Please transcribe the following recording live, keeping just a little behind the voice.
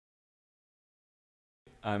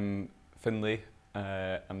I'm Finlay.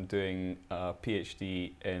 I'm doing a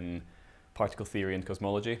PhD in Particle Theory and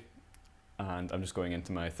Cosmology, and I'm just going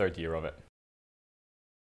into my third year of it.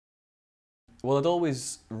 Well, I'd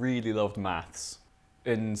always really loved maths.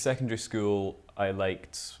 In secondary school, I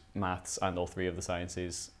liked maths and all three of the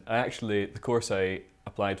sciences. The course I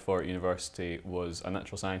applied for at university was a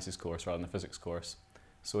natural sciences course rather than a physics course.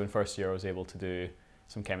 So in first year I was able to do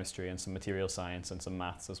some chemistry and some material science and some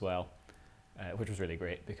maths as well, which was really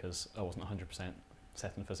great because I wasn't 100%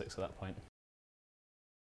 set in physics at that point.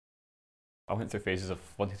 I went through phases of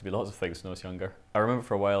wanting to be lots of things when I was younger. I remember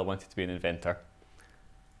for a while I wanted to be an inventor,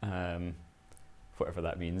 whatever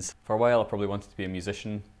that means. For a while I probably wanted to be a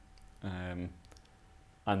musician,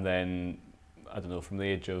 and then, I don't know, from the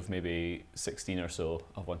age of maybe 16 or so,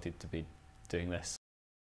 I wanted to be doing this.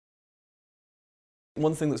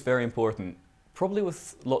 One thing that's very important, probably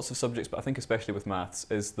with lots of subjects, but I think especially with maths,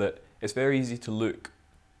 is that it's very easy to look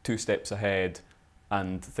 2 steps ahead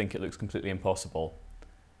and think it looks completely impossible.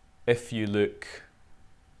 If you look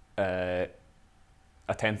a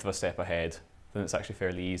 1/10 of a step ahead, then it's actually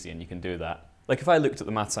fairly easy and you can do that. Like if I looked at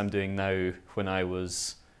the maths I'm doing now when I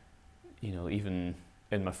was, even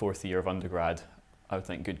in my 4th year of undergrad, I would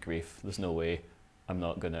think, good grief, there's no way I'm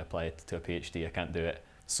not going to apply it to a PhD, I can't do it.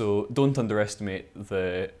 So don't underestimate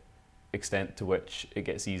the extent to which it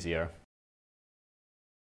gets easier.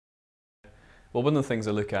 Well, one of the things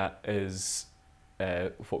I look at is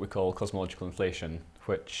what we call cosmological inflation,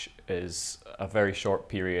 which is a very short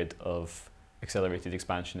period of accelerated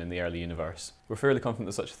expansion in the early universe. We're fairly confident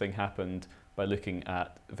that such a thing happened by looking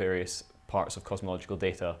at various parts of cosmological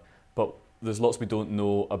data, but there's lots we don't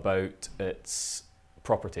know about its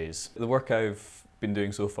properties. The work I've been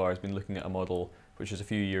doing so far has been looking at a model which is a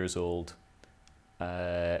few years old,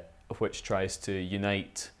 which tries to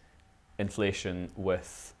unite inflation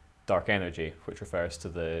with dark energy, which refers to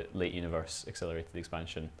the late universe accelerated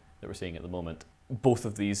expansion that we're seeing at the moment. Both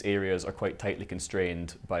of these areas are quite tightly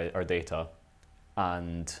constrained by our data,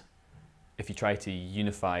 and if you try to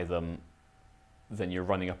unify them, then you're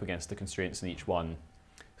running up against the constraints in each one.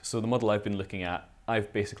 So the model I've been looking at,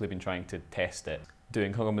 I've basically been trying to test it,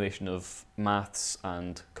 doing a combination of maths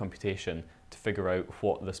and computation to figure out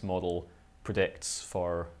what this model predicts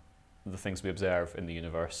for the things we observe in the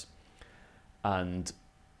universe, and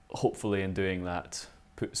hopefully in doing that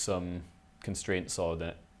put some constraints on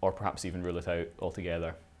it, or perhaps even rule it out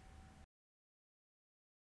altogether.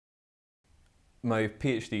 My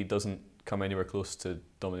PhD doesn't come anywhere close to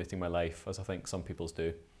dominating my life, as I think some people's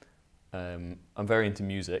do. I'm very into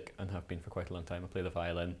music and have been for quite a long time. I play the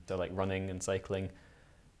violin. I like running and cycling,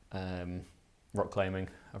 rock climbing.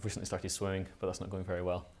 I've recently started swimming, but that's not going very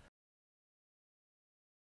well.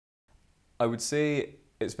 I would say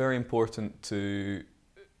it's very important to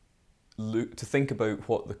think about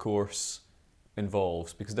what the course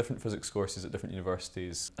involves, because different physics courses at different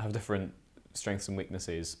universities have different strengths and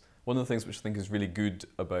weaknesses. One of the things which I think is really good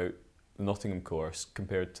about the Nottingham course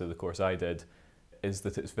compared to the course I did is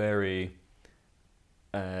that it's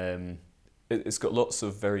it's got lots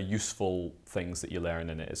of very useful things that you learn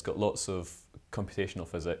in it. It's got lots of computational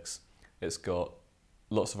physics. It's got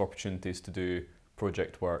lots of opportunities to do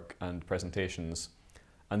project work and presentations.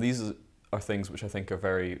 And these are things which I think are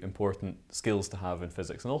very important skills to have in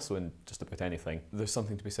physics and also in just about anything. There's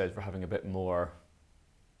something to be said for having a bit more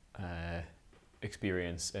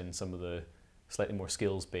experience in some of the slightly more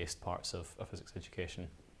skills-based parts of physics education.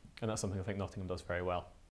 And that's something I think Nottingham does very well.